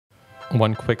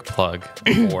one quick plug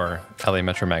for LA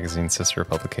Metro Magazine's sister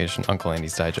publication, Uncle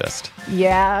Andy's Digest.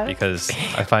 Yeah. Because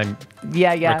if I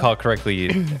recall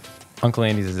correctly, Uncle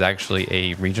Andy's is actually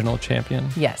a regional champion.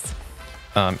 Yes.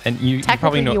 And you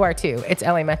probably know you are too. It's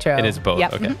LA Metro. It is both.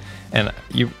 Yep. Okay. And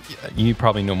you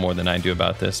probably know more than I do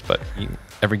about this, but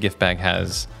every gift bag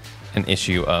has an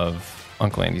issue of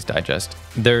Uncle Andy's Digest.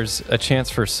 There's a chance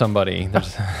for somebody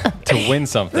to win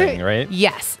something, right?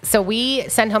 Yes. So we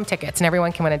send home tickets and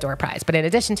everyone can win a door prize. But in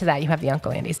addition to that, you have the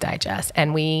Uncle Andy's Digest.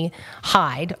 And we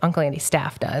Uncle Andy's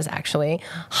staff does actually,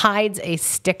 hides a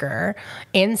sticker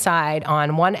inside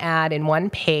on one ad in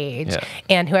one page. Yeah.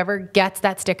 And whoever gets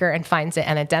that sticker and finds it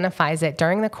and identifies it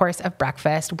during the course of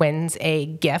breakfast wins a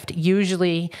gift,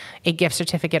 usually a gift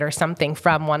certificate or something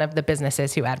from one of the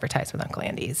businesses who advertise with Uncle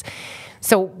Andy's.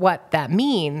 So what that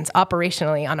means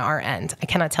operationally on our end, I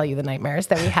cannot tell you the nightmares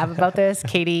that we have about this.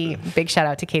 Katie, big shout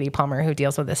out to Katie Palmer, who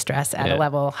deals with this stress at a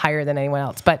level higher than anyone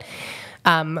else. But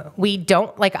we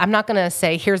don't, I'm not going to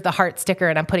say, here's the heart sticker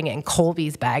and I'm putting it in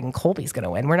Colby's bag and Colby's going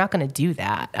to win. We're not going to do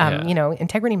that.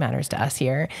 Integrity matters to us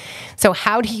here. So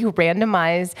how do you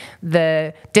randomize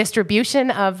the distribution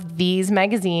of these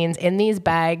magazines in these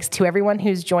bags to everyone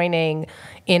who's joining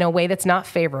in a way that's not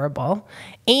favorable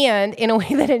and in a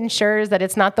way that ensures that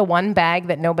it's not the one bag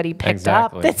that nobody picked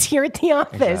up that's here at the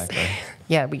office? Exactly.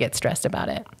 Yeah, we get stressed about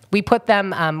it. We put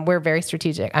them, we're very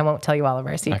strategic. I won't tell you all of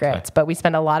our secrets, but we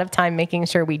spend a lot of time making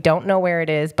sure we don't know where it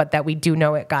is, but that we do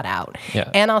know it got out. Yeah.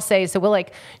 And I'll say, so we'll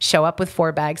show up with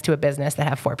 4 bags to a business that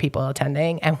have 4 people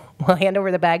attending, and we'll hand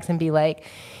over the bags and be like,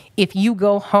 if you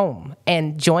go home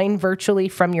and join virtually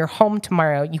from your home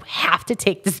tomorrow, you have to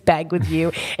take this bag with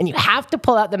you and you have to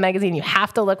pull out the magazine. You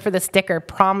have to look for the sticker.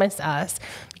 Promise us.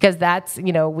 Because that's,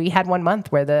 we had 1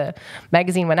 month where the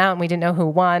magazine went out and we didn't know who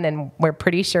won. And we're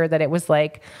pretty sure that it was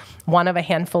one of a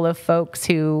handful of folks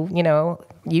who,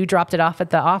 you dropped it off at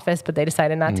the office, but they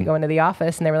decided not to go into the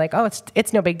office. And they were like, oh,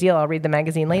 it's no big deal. I'll read the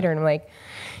magazine later. And we're like,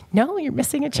 no, you're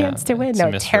missing a chance to win. No,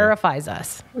 it terrifies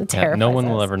us. It terrifies no one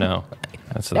us. will ever know.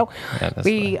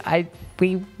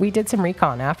 We did some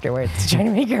recon afterwards trying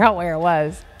to figure out where it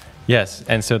was. Yes,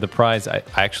 and so the prize, I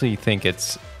actually think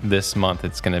it's this month.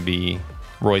 It's going to be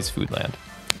Roy's Foodland.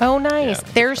 Oh, nice! Yeah,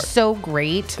 they're so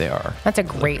great. They are. That's a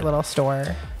great little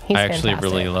store. I actually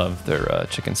really love their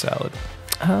chicken salad.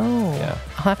 Oh, yeah.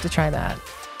 I'll have to try that.